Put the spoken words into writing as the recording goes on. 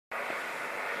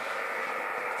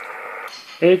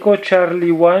Echo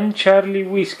Charlie 1, Charlie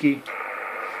Whiskey.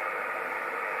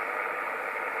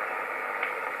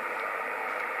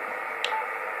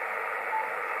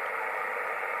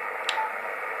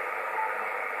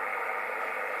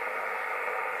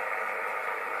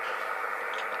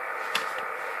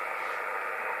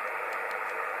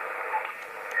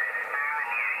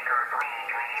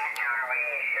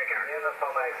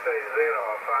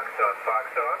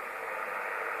 Foxtrot.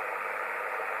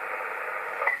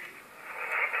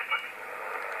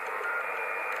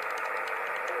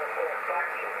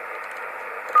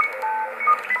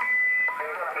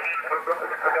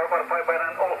 Delta 5 by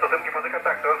 9 also, thank you for the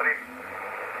contact, 03.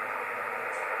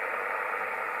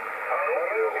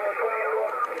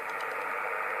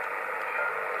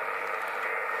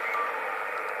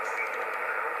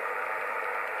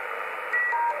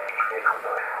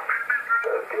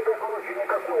 Типа короче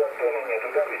никакой антенны нету,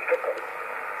 да ведь какая?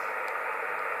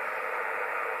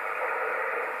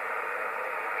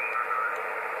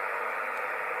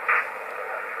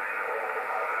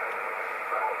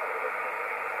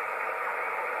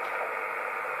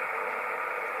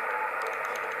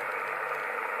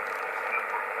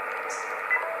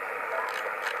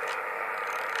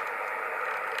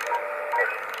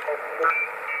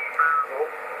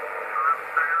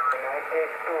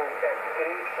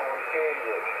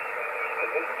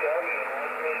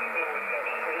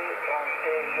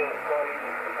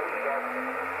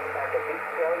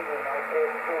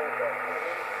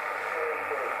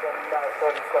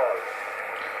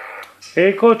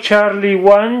 Echo Charlie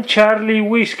 1, Charlie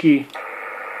Whiskey.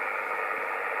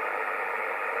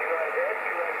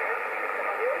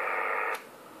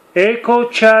 Echo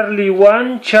Charlie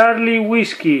 1, Charlie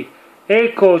Whiskey.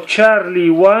 Echo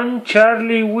Charlie 1,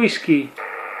 Charlie Whiskey.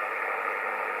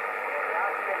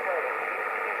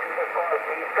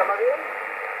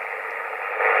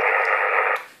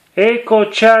 Echo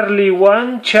Charlie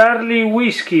 1, Charlie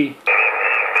Whiskey.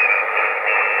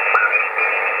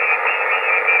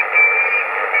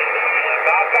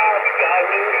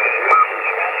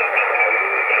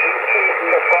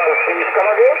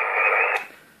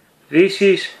 This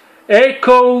is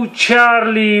Echo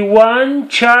Charlie 1,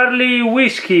 Charlie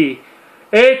Whiskey.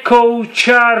 Echo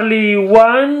Charlie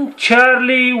 1,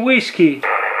 Charlie Whiskey.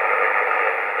 Echo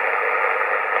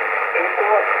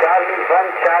Charlie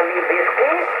 1, Charlie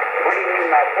Whiskey. Good evening,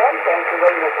 my friend. Thank you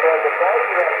very much for the call.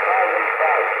 You are 5.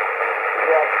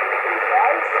 You are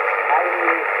 55. My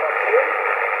name is Patel.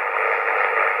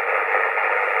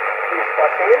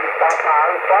 Patel, Papa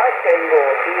Alpha, Tango,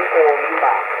 Echo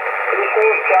Lima. Echo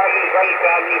Charlie 1,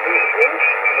 Charlie Whiskey.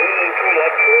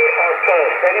 VU2XO or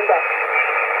sending back.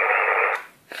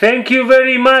 Thank you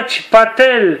very much,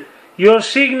 Patel. Your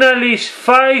signal is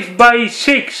 5 by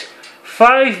 6.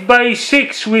 5 by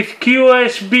 6 with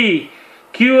QSB.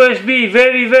 QSB,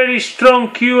 very, very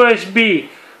strong QSB.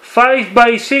 5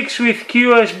 by 6 with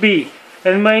QSB.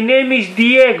 And my name is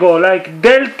Diego, like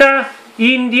Delta,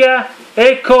 India,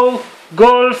 Echo,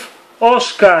 Golf,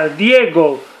 Oscar.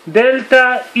 Diego.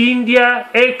 Delta, India,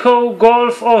 Echo,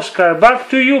 Golf, Oscar. Back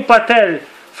to you, Patel,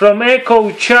 from Echo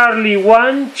Charlie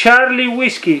 1, Charlie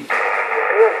Whiskey.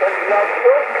 Yes,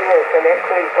 an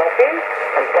excellent talking,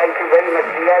 and thank you very much,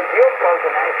 Diageo, for the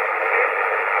night.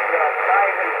 You are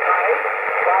 5 and 5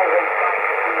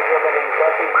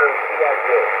 talking with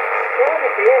Diageo. So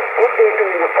it is good day to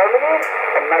your family,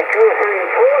 and my QSO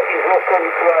info is open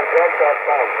to our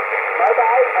job.com.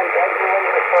 Bye-bye, and thank you very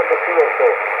much for the QSO.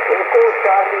 Echo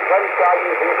Charlie 1,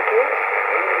 Charlie Whiskey.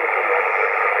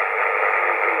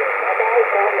 Bye-bye,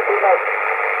 thank you so much.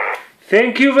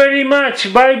 Thank you very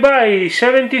much. Bye-bye,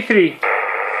 73.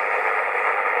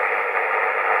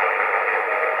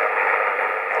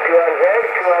 QRZ,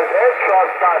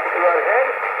 short path, QRZ.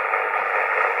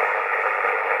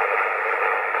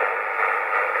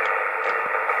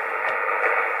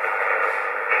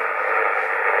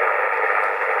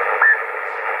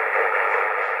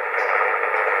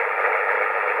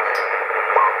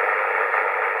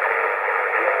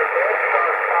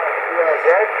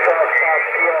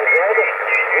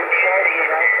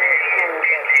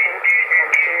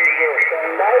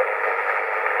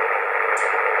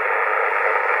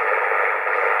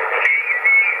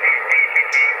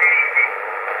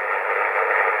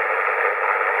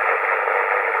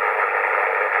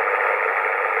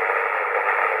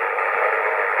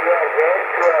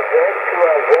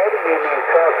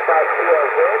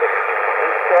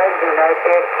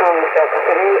 United to X3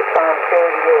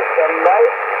 Ontario standby.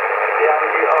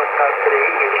 Yankee Oscar 3,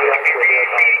 India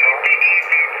Juliet Alpha.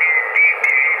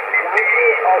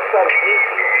 Yankee Oscar 3,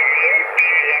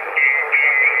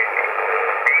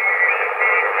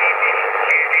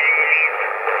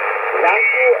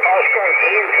 Yankee Oscar 3,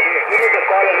 please give me the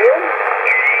call again.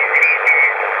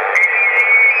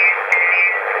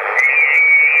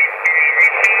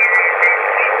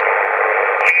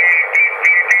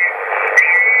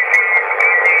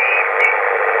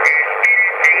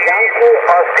 Yankee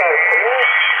Oscar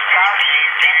 3.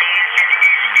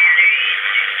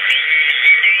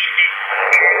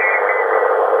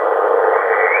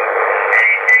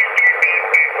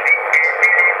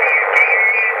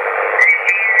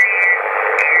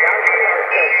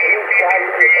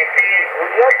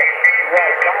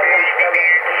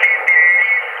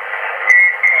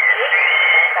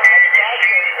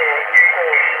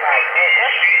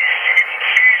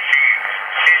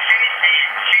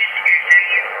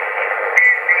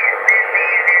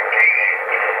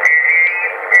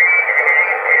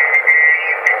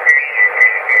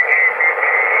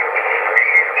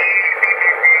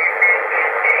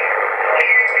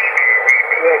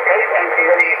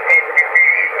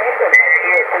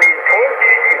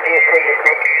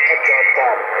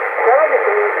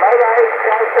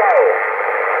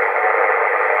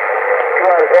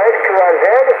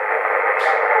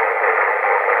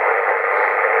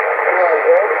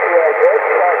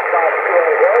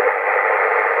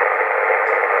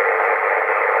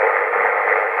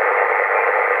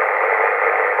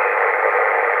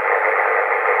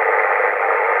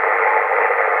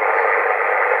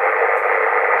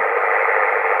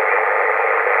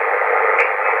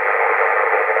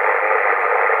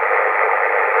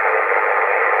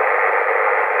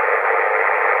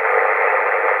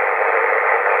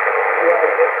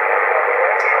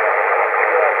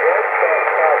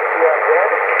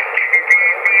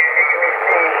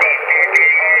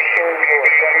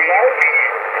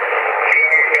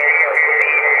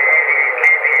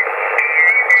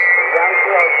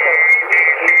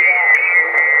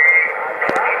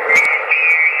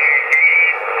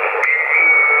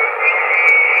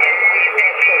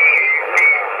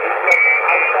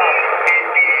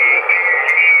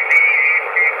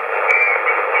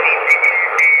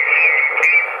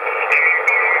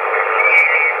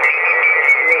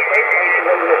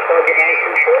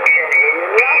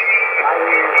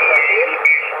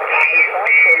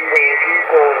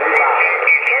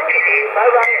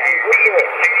 Bye-bye and good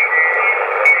day.